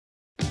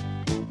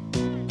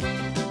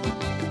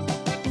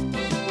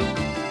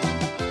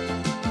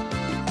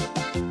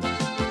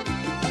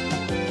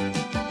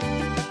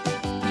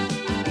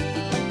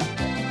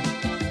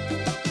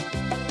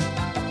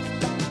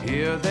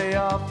Here they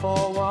are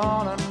for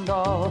one and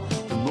all.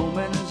 The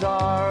Moomins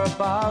are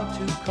about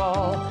to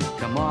call.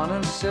 Come on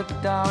and sit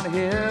down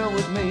here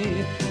with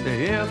me.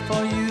 They're here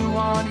for you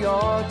on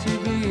your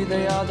TV.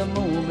 They are the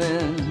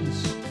Moomins.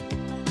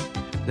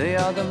 They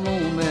are the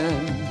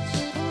Moomins.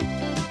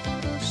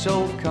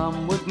 So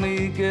come with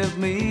me, give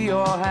me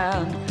your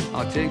hand.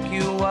 I'll take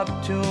you up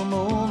to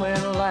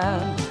Moomin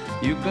land.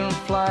 You can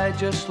fly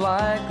just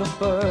like a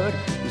bird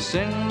and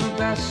sing the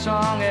best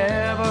song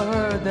ever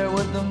heard. They're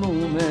with the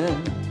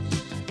Moomins.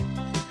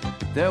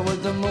 They're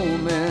with the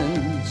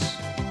Moomins.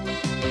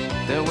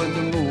 They're with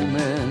the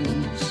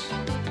Moomins.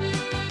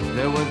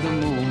 They're with the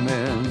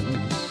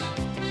Moomins.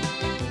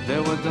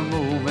 They're with the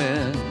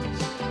Moomins.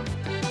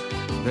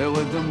 They're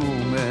with the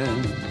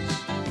Moomins.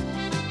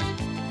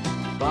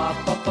 Ba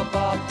ba ba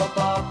ba ba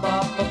ba ba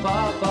ba ba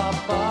ba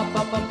ba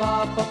ba ba ba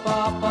ba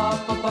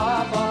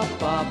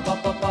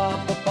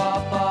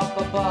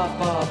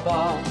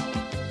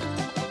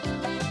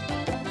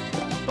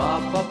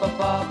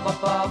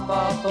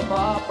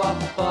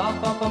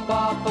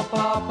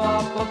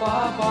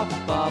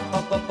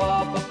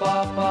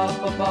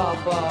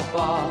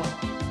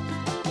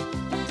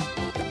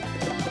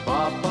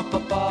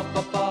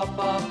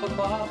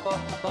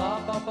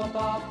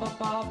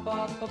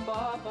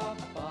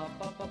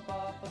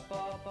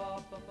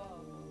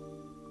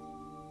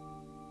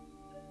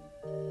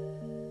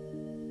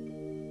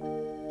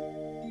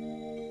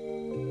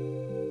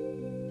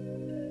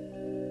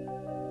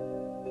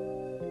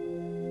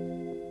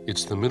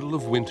It's the middle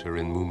of winter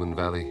in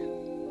Moominvalley,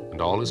 and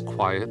all is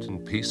quiet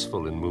and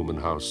peaceful in Moomin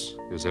House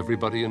as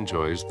everybody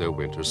enjoys their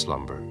winter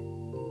slumber.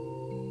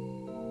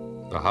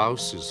 The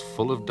house is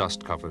full of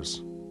dust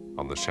covers,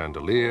 on the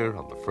chandelier,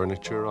 on the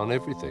furniture, on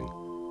everything,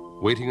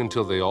 waiting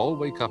until they all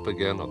wake up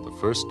again on the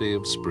first day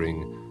of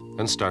spring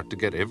and start to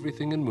get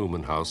everything in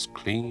Moomin House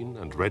clean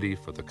and ready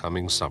for the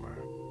coming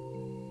summer.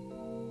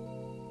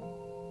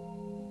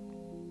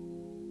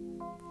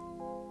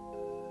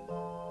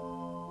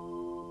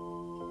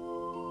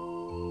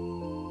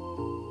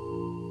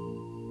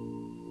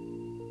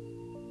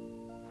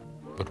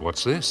 But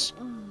what's this?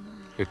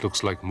 It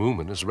looks like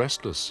Moomin is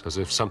restless, as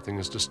if something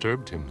has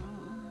disturbed him.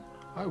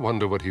 I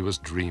wonder what he was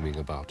dreaming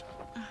about.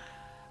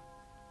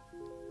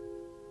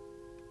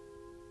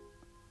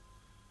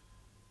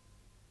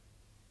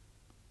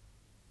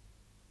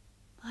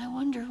 I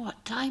wonder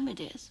what time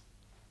it is.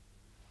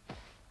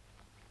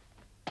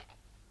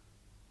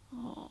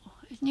 Oh,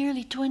 it's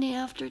nearly 20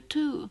 after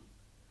 2.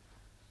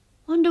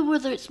 Wonder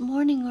whether it's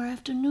morning or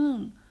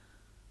afternoon.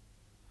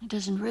 It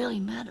doesn't really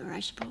matter,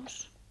 I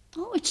suppose.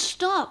 Oh, it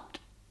stopped.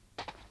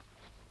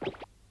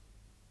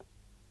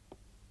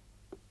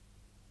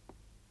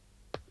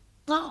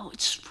 Oh,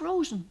 it's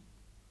frozen.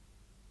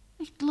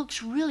 It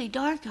looks really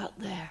dark out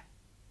there.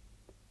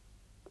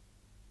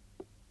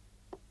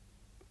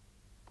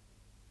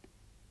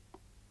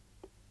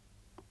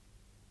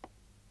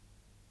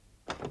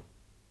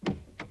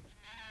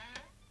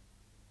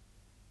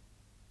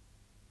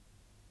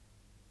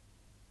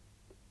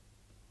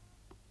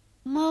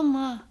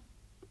 Mama,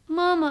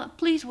 Mama,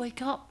 please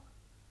wake up.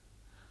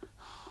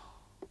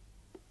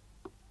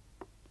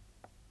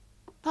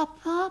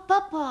 Papa,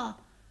 Papa.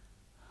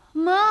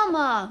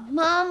 Mama,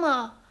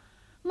 Mama.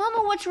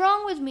 Mama, what's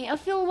wrong with me? I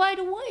feel wide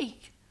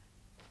awake.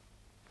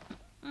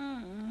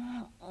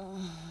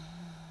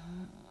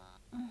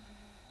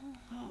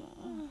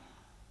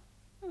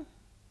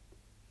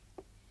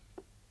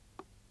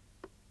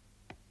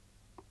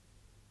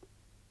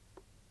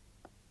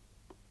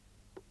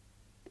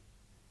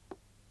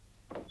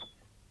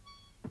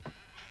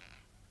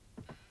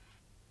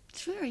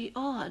 It's very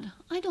odd.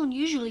 I don't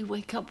usually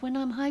wake up when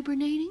I'm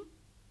hibernating.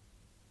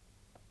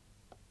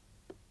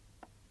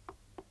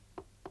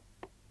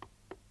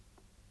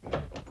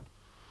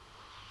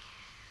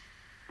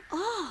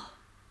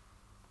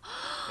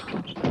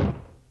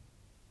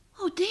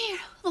 Oh dear,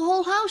 the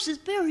whole house is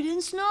buried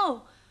in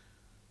snow.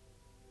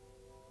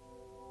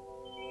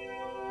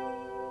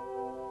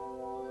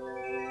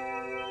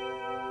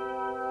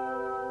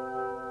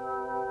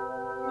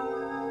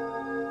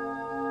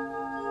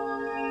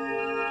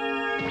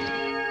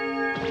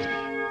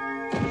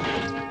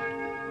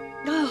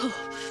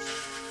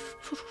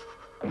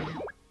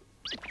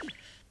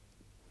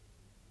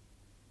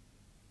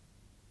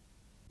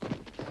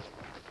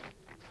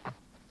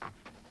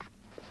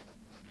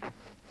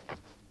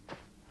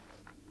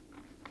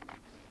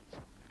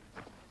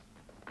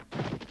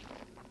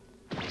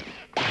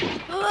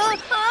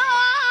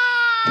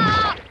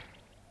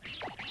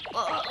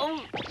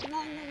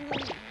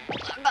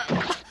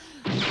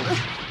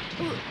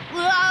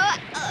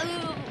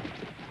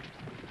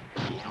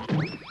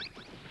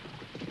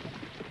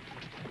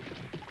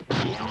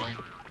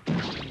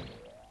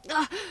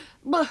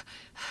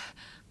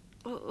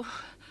 Oh.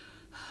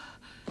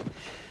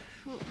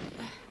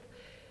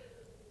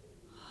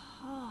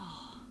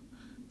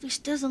 This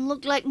doesn't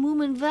look like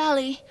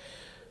Moominvalley.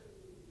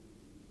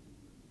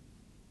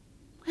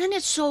 And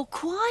it's so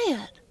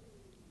quiet.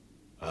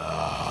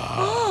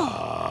 Oh.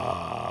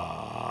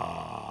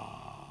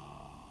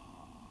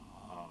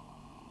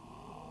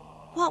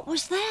 What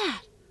was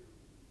that?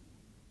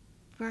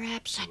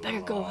 Perhaps I'd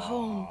better go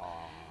home.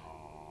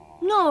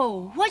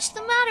 No, what's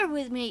the matter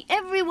with me?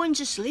 Everyone's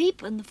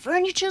asleep and the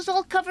furniture's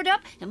all covered up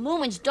and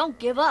Moomins don't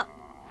give up.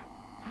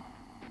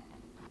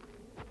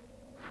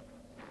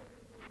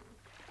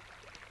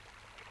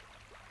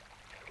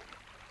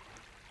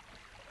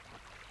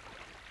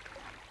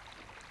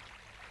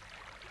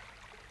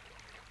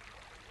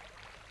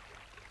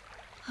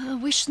 I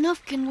wish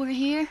Snufkin were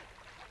here.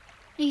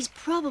 He's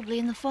probably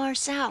in the far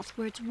south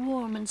where it's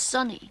warm and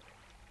sunny.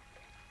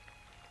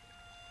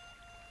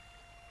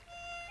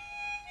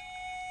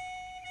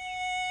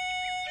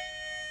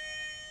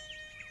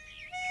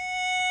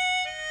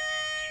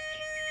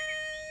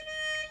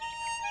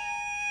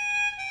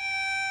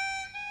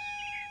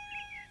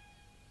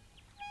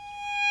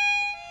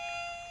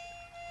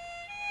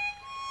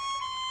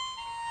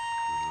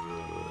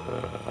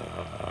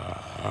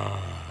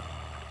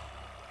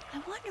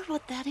 I wonder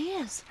what that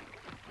is.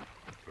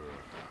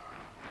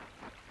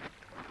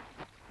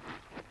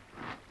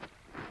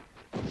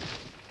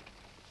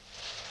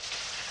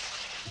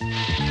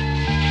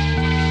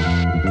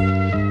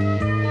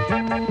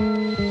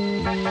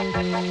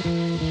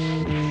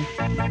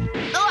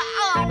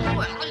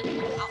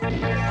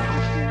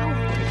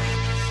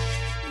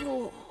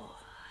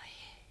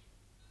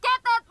 Get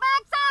that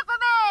box off of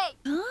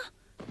me! Huh?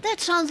 That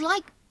sounds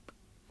like...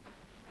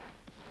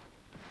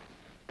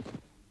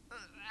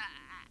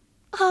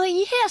 Oh,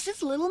 yes,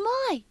 it's little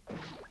Mai.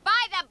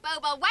 By the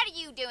booble, what are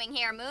you doing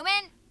here,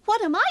 Moomin?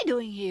 What am I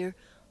doing here?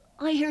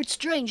 I heard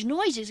strange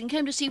noises and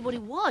came to see what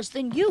it was.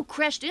 Then you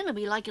crashed into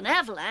me like an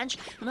avalanche,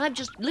 and I've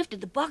just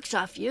lifted the box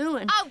off you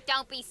and... Oh,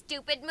 don't be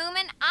stupid,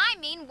 Moomin. I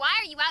mean, why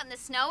are you out in the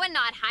snow and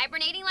not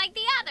hibernating like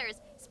the others?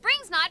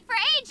 Spring's not for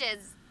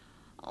ages.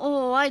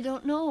 Oh, I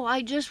don't know.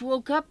 I just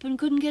woke up and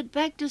couldn't get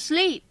back to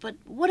sleep. But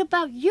what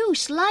about you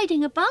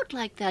sliding about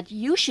like that?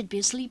 You should be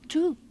asleep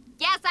too.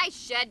 Yes, I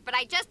should, but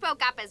I just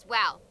woke up as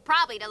well.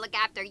 Probably to look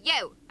after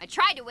you. I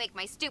tried to wake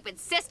my stupid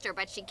sister,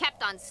 but she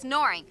kept on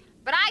snoring.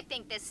 But I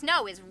think this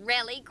snow is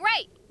really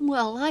great.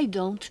 Well, I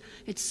don't.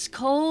 It's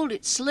cold,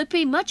 it's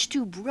slippy, much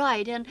too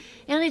bright, and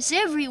it's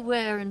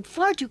everywhere and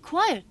far too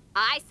quiet.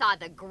 I saw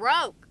the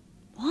Groke.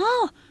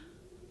 Wow!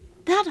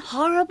 That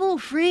horrible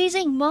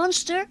freezing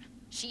monster?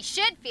 She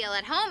should feel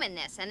at home in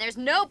this, and there's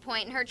no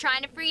point in her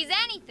trying to freeze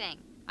anything.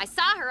 I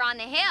saw her on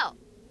the hill.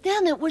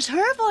 Then it was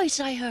her voice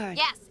I heard.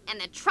 Yes, and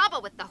the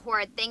trouble with the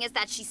horrid thing is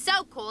that she's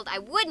so cold I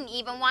wouldn't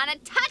even want to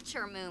touch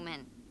her,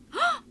 Moomin.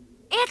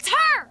 It's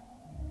her!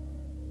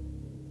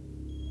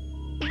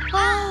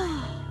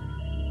 Oh.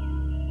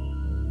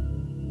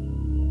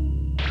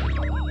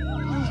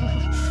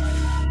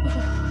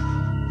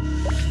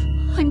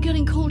 I'm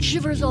getting cold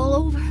shivers all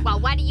over. Well,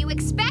 what do you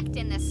expect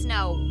in the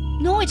snow?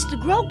 No, it's the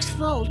Groke's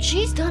fault.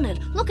 She's done it.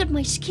 Look at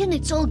my skin.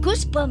 It's all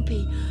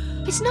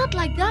goosebumpy. It's not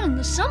like that in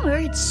the summer.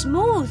 It's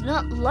smooth,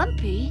 not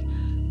lumpy.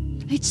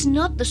 It's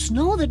not the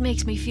snow that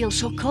makes me feel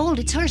so cold.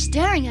 It's her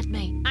staring at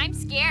me. I'm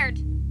scared.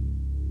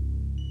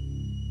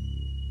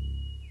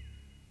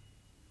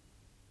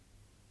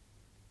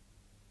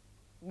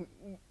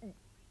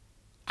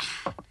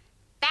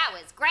 That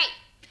was great.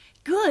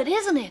 Good,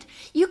 isn't it?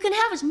 You can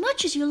have as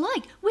much as you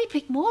like. We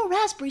picked more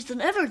raspberries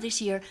than ever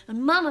this year,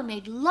 and Mama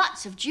made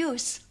lots of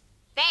juice.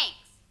 Thanks.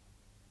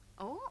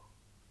 Oh.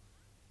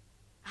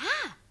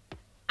 Ah,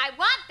 I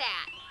want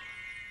that.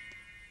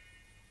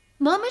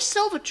 Mama's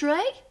silver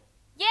tray?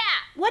 Yeah,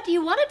 What do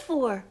you want it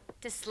for?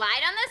 to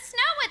slide on the snow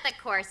with, of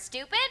course,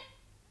 stupid.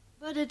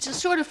 But it's a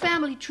sort of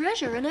family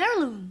treasure, an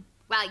heirloom.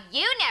 Well,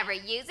 you never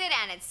use it,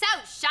 and it's so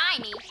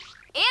shiny.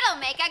 It'll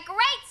make a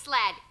great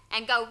sled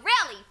and go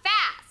really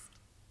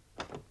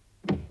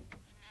fast.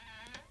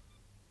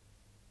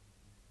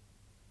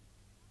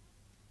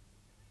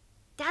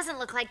 Doesn't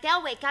look like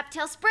they'll wake up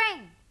till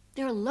spring.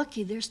 They're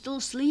lucky they're still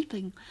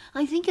sleeping.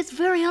 I think it's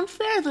very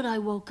unfair that I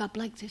woke up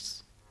like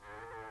this.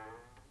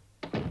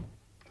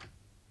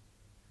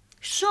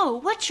 So,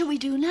 what shall we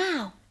do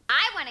now?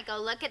 I want to go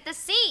look at the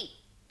sea.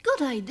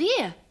 Good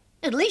idea.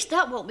 At least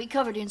that won't be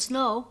covered in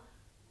snow.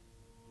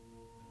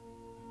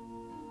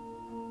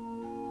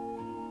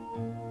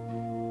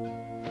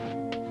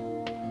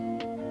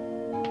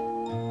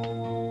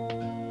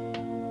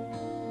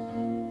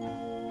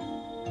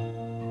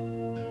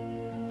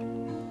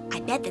 I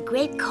bet the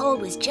great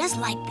cold was just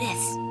like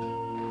this.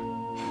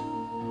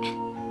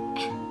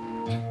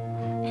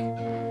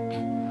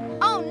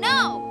 Oh,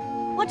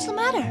 no! What's the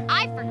matter?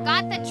 I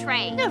forgot the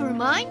tray. Never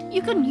mind.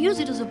 You couldn't use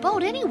it as a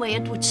boat anyway.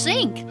 It would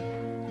sink.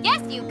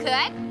 Yes, you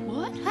could.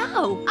 What?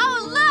 How?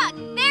 Oh,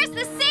 look! There's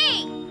the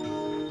sea!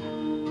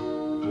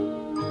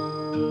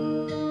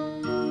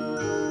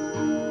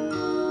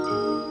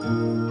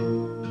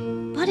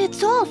 But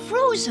it's all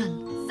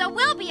frozen. So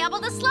we'll be able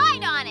to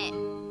slide on it.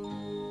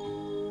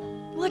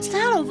 What's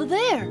that over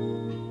there?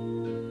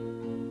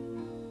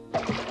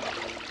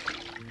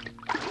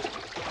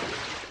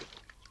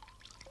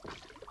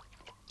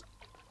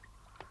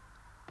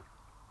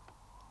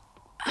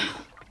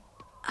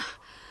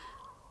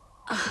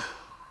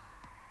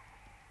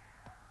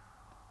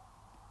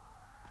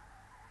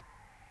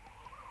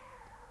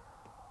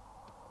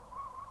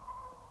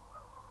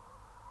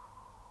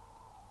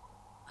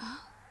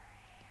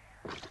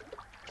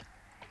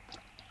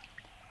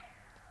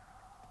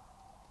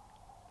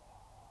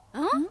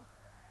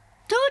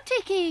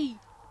 Tiki!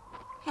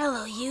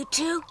 Hello, you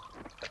two.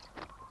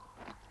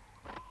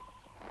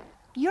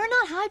 You're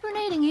not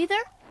hibernating either?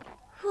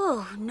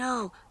 Whew,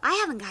 no. I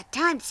haven't got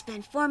time to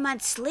spend 4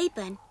 months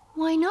sleeping.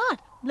 Why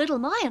not? Little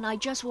Maya and I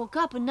just woke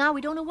up and now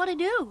we don't know what to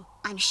do.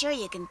 I'm sure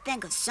you can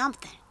think of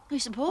something. I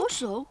suppose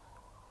so.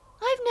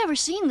 I've never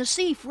seen the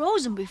sea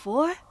frozen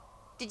before.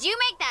 Did you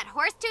make that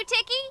horse too,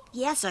 Tiki?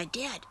 Yes, I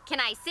did.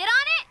 Can I sit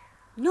on it?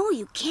 No,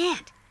 you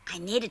can't. I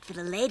made it for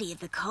the Lady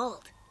of the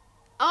Cold.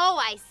 Oh,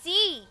 I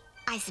see.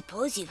 I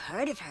suppose you've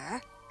heard of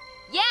her.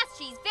 Yes,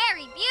 she's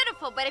very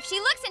beautiful, but if she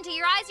looks into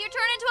your eyes, you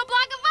turn into a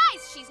block of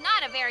ice. She's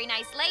not a very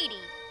nice lady.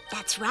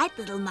 That's right,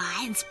 little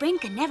Ma, and spring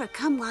can never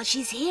come while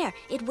she's here.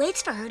 It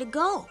waits for her to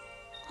go.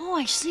 Oh,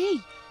 I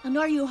see. And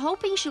are you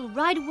hoping she'll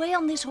ride away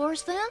on this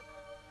horse then?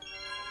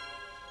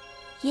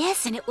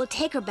 Yes, and it will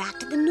take her back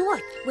to the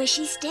north, where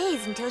she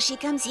stays until she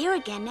comes here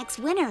again next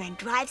winter and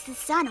drives the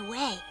sun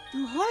away.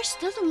 The horse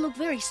doesn't look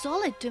very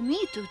solid to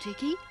me,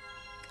 Tiki.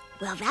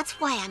 Well, that's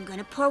why I'm going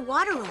to pour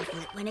water over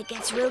it when it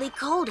gets really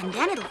cold, and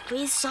then it'll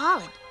freeze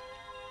solid.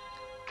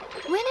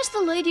 When is the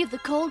Lady of the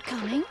Cold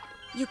coming?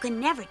 You can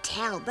never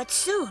tell, but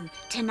soon.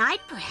 Tonight,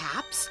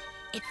 perhaps.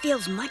 It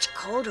feels much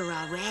colder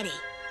already.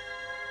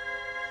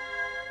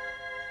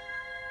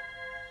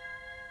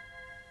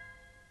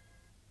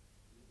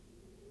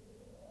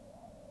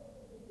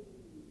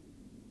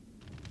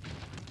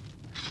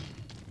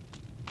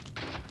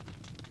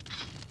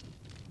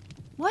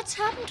 What's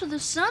happened to the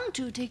sun,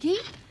 Tiki?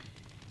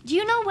 Do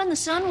you know when the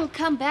sun will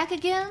come back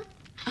again?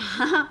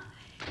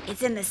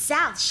 It's in the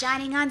south,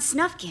 shining on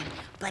Snufkin,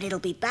 but it'll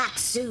be back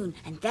soon,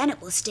 and then it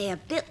will stay a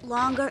bit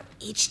longer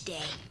each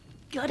day.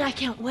 Good, I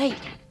can't wait.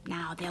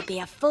 Now, there'll be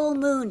a full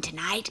moon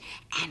tonight,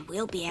 and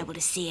we'll be able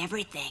to see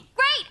everything.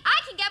 Great! I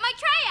can get my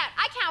tray out.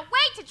 I can't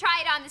wait to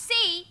try it on the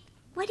sea.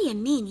 What do you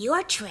mean,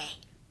 your tray?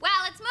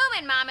 Well, it's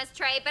Moomin Mama's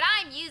tray, but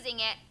I'm using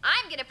it.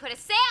 I'm going to put a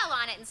sail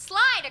on it and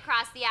slide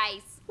across the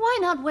ice. Why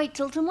not wait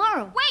till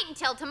tomorrow? Wait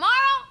until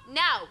tomorrow?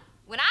 No.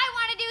 When I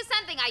want to do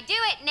something, I do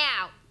it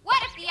now.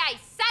 What if the ice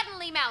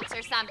suddenly melts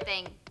or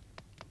something?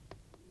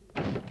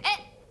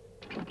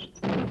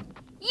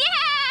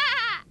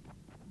 Yeah!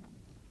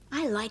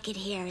 I like it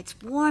here. It's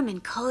warm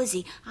and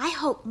cozy. I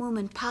hope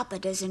Moomin Papa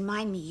doesn't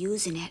mind me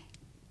using it.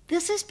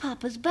 This is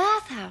Papa's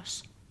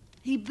bathhouse.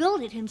 He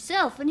built it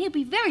himself, and he'll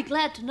be very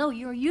glad to know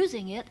you're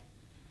using it.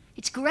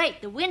 It's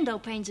great. The window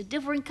panes are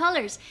different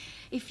colors.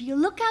 If you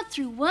look out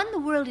through one, the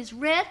world is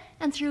red,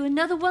 and through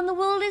another one, the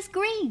world is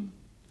green.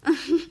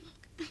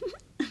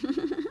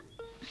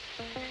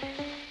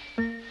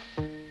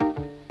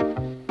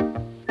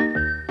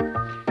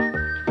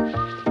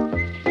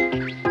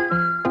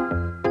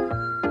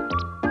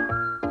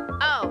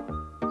 Oh,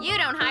 you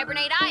don't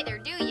hibernate either,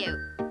 do you?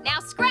 Now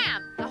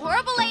scram! The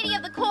horrible Lady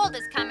of the Cold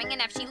is coming,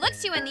 and if she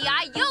looks you in the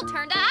eye, you'll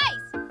turn to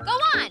ice. Go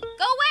on,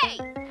 go away!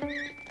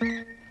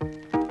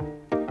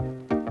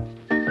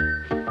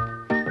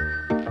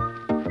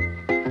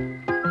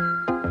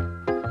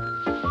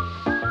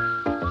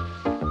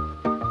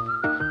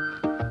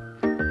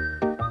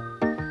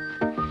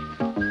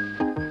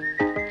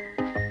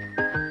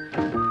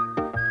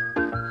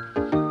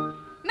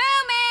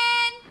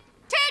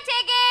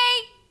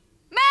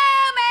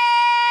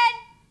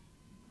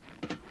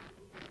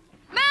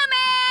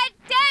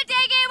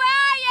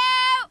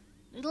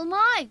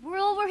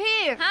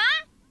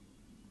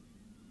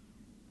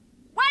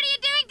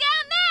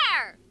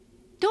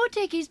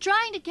 Tiki's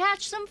trying to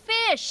catch some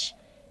fish.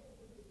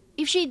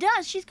 If she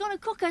does, she's going to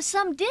cook us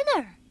some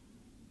dinner.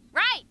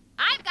 Right.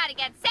 I've got to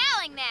get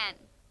sailing then.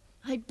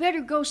 I'd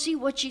better go see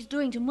what she's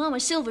doing to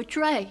Mama's silver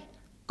tray.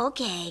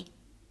 Okay.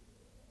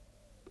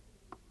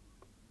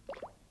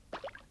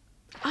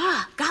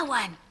 Ah, got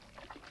one.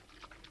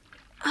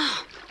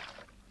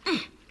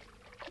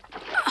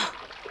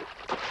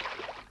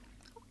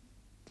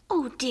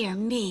 Oh, dear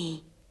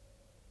me.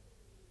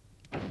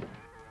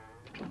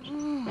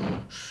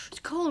 It's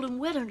cold and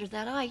wet under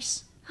that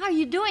ice. How are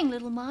you doing,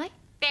 little Mai?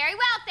 Very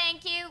well,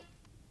 thank you.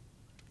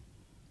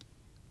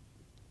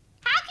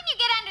 How can you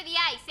get under the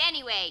ice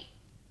anyway?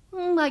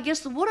 I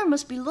guess the water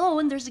must be low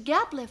and there's a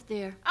gap left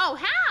there. Oh,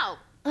 how?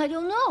 I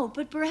don't know,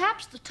 but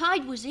perhaps the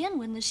tide was in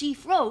when the sea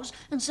froze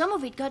and some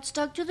of it got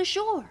stuck to the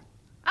shore.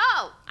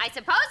 Oh, I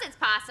suppose it's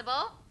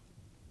possible.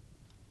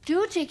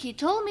 Tiki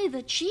told me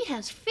that she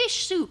has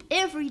fish soup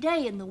every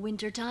day in the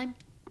wintertime.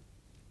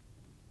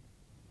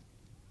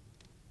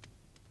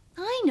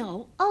 I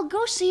know. I'll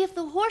go see if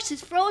the horse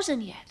is frozen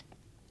yet.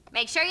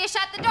 Make sure you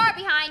shut the door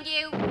behind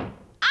you.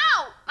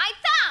 Ow! My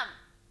thumb!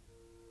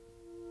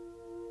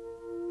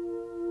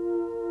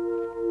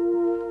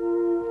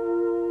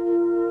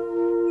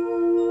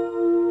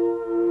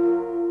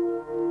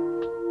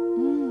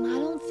 I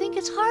don't think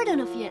it's hard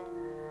enough yet.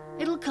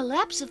 It'll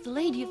collapse if the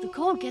Lady of the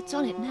Cold gets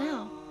on it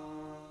now.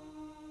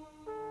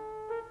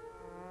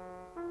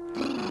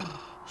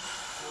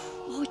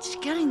 Oh, it's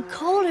getting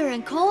colder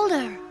and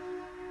colder.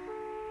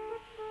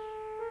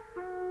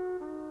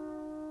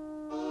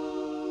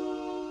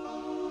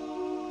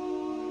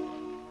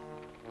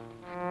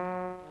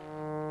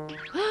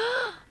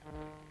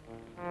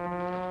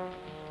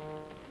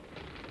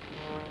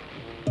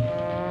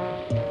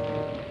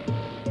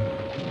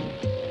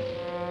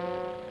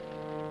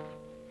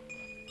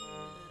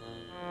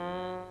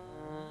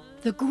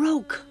 The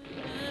Groke.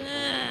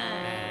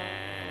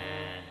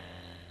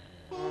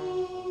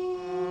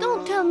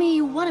 Don't tell me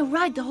you want to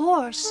ride the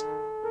horse.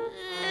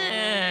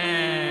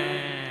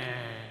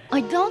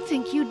 I don't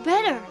think you'd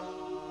better.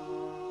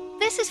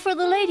 This is for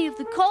the Lady of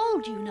the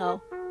Cold, you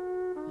know.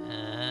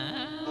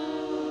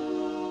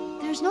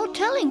 There's no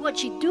telling what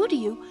she'd do to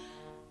you.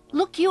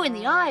 Look you in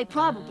the eye,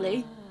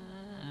 probably.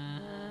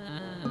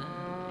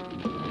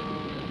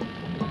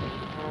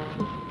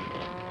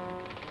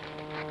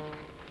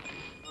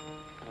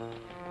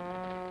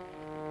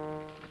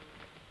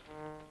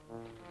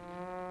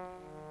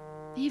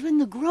 Even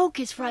the Groke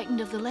is frightened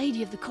of the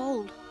Lady of the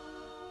Cold.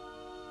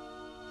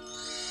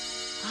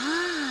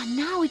 Ah,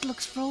 now it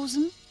looks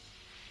frozen.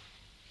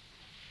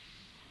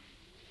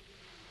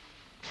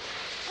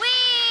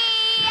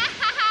 Whee!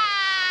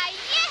 Ah-ha-ha!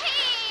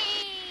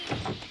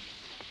 Yee-hee!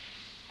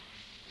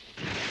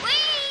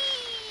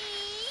 Whee!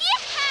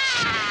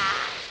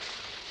 Yee-ha!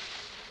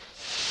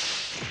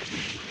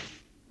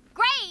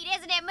 Great,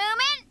 isn't it,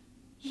 Moomin?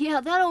 Yeah,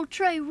 that old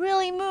tray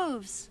really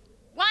moves.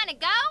 Wanna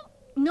go?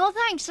 No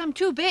thanks, I'm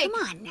too big.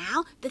 Come on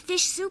now. The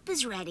fish soup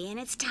is ready, and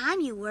it's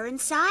time you were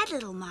inside,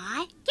 little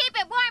My. Keep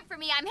it warm for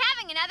me. I'm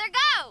having another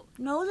go.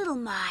 No, little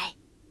My.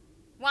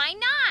 Why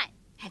not?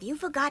 Have you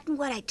forgotten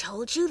what I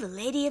told you? The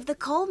Lady of the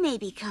Cold may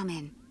be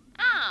coming.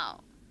 Oh.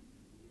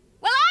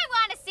 Well, I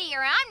want to see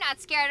her. I'm not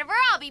scared of her.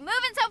 I'll be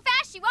moving so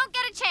fast she won't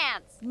get a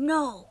chance.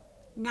 No.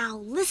 Now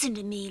listen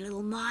to me,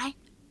 little My.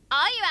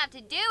 All you have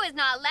to do is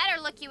not let her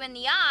look you in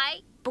the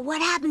eye. But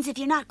what happens if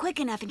you're not quick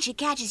enough and she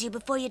catches you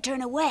before you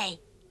turn away?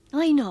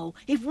 I know.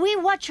 If we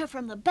watch her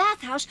from the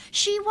bathhouse,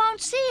 she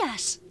won't see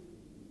us.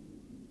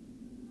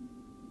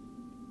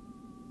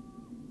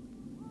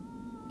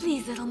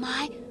 Please, little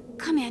My,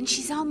 come in.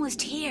 She's almost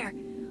here.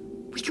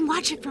 We can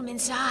watch it from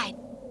inside.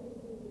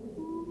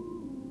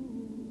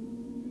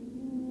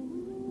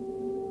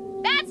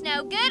 That's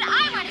no good.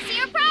 I want to see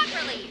her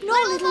properly. No,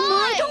 little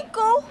My, don't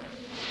go.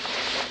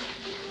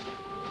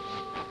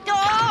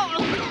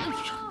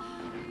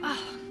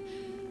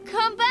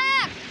 Come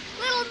back,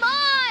 little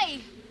My!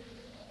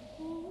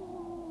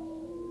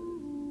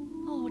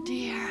 Oh,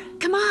 dear.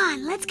 Come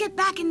on, let's get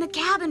back in the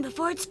cabin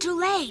before it's too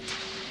late.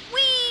 Whee!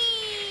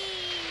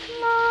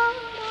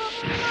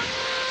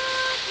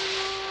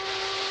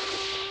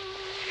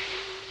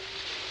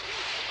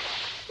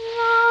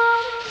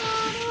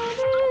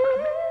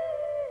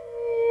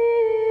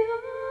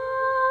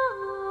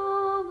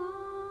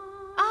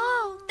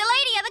 Oh, the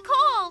Lady of the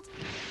Cold.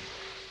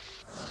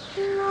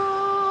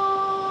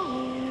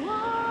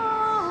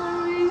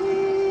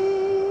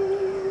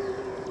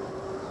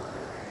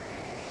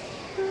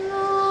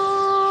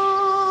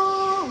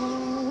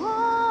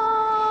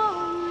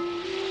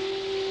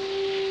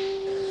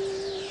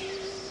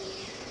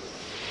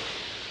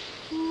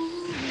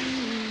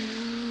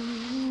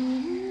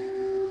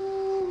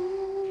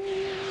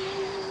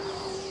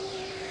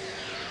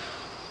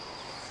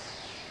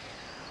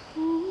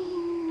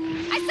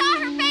 I saw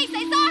her face!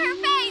 I saw her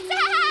face!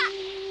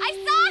 I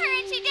saw her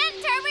and she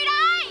didn't turn me to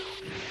ice!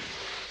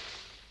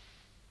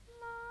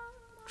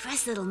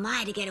 Trust little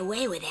My to get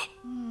away with it.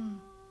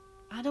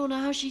 I don't know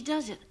how she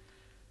does it.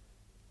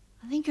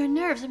 I think her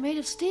nerves are made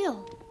of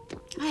steel.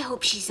 I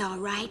hope she's all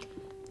right.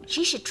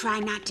 She should try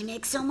not to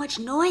make so much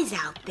noise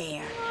out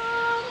there.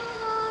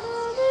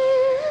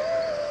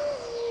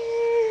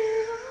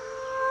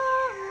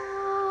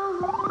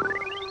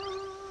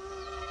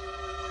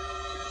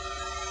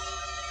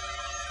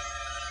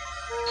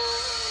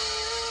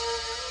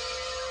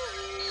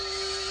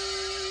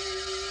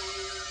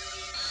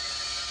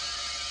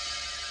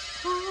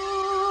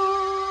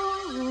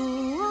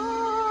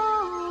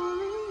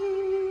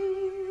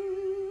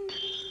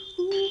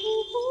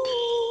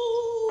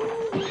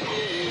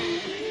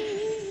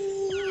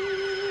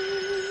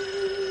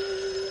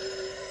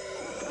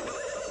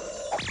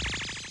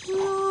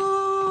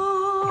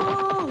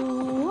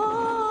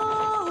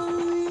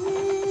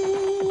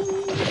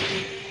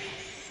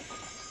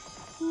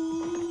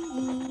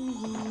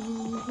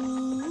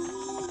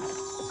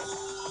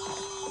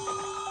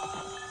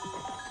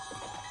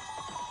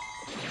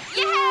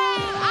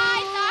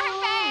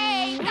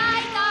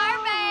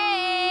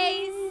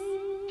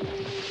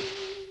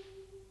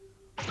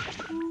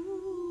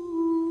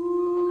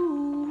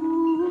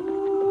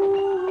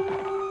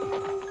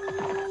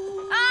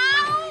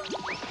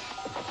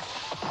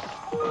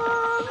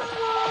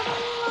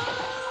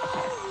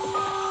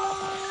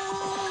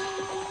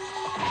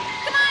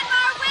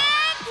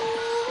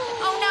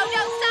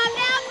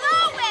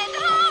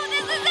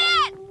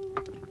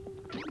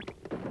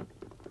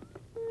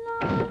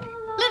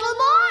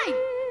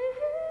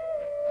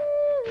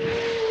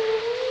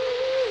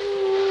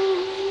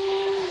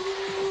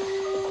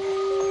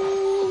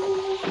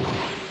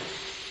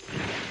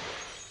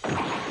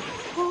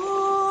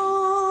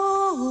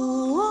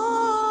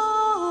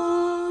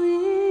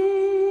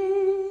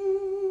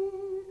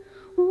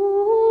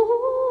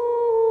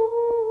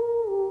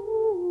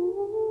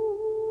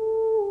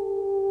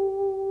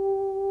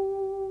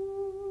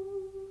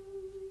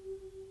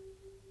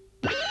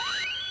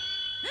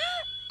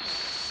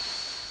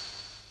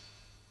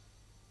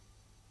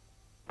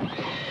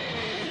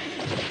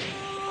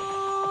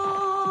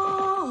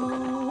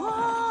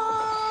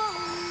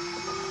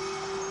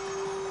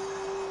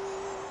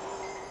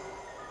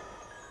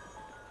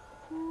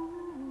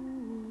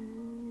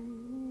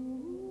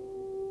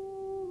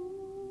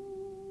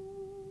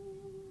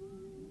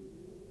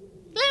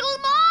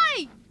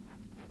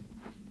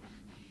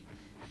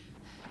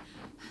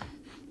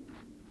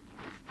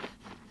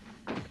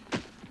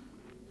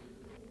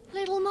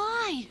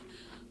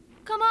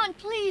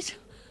 Please.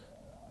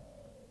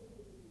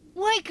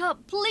 Wake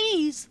up,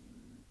 please.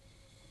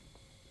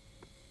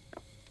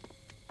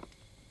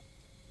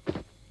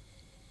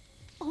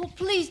 Oh,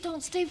 please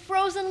don't stay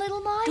frozen,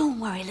 little Mai. Don't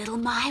worry, little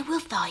Mai. We'll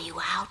thaw you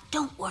out.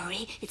 Don't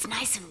worry. It's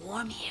nice and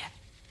warm here.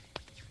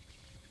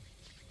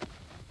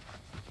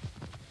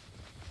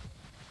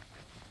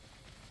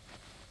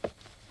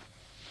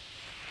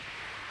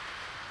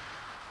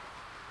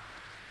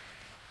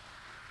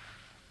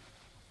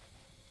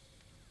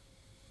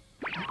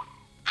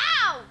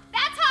 Ow!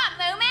 That's hot,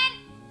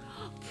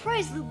 Moomin!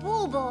 Praise the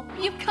Bulbul,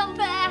 you've come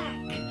back.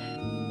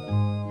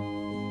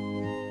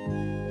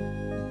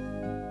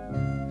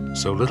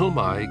 So little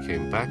Mai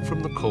came back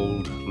from the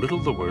cold, little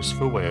the worse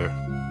for wear.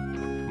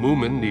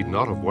 Moomin need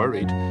not have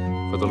worried,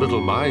 for the little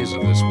Mais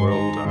of this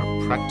world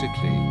are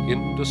practically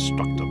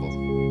indestructible.